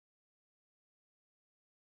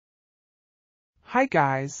Hi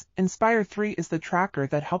guys, Inspire 3 is the tracker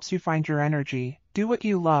that helps you find your energy, do what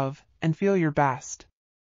you love, and feel your best.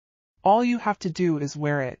 All you have to do is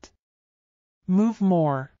wear it. Move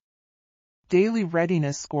more. Daily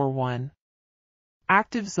readiness score 1.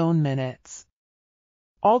 Active zone minutes.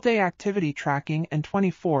 All-day activity tracking and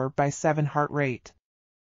 24/7 heart rate.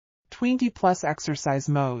 20+ exercise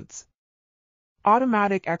modes.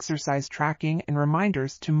 Automatic exercise tracking and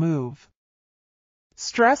reminders to move.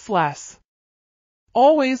 Stress less.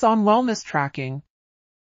 Always on wellness tracking.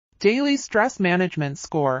 Daily stress management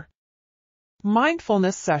score.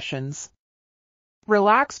 Mindfulness sessions.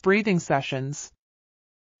 Relax breathing sessions.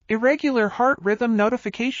 Irregular heart rhythm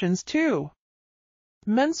notifications too.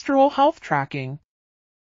 Menstrual health tracking.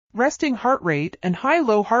 Resting heart rate and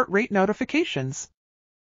high-low heart rate notifications.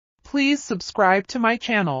 Please subscribe to my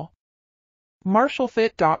channel.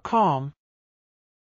 MarshallFit.com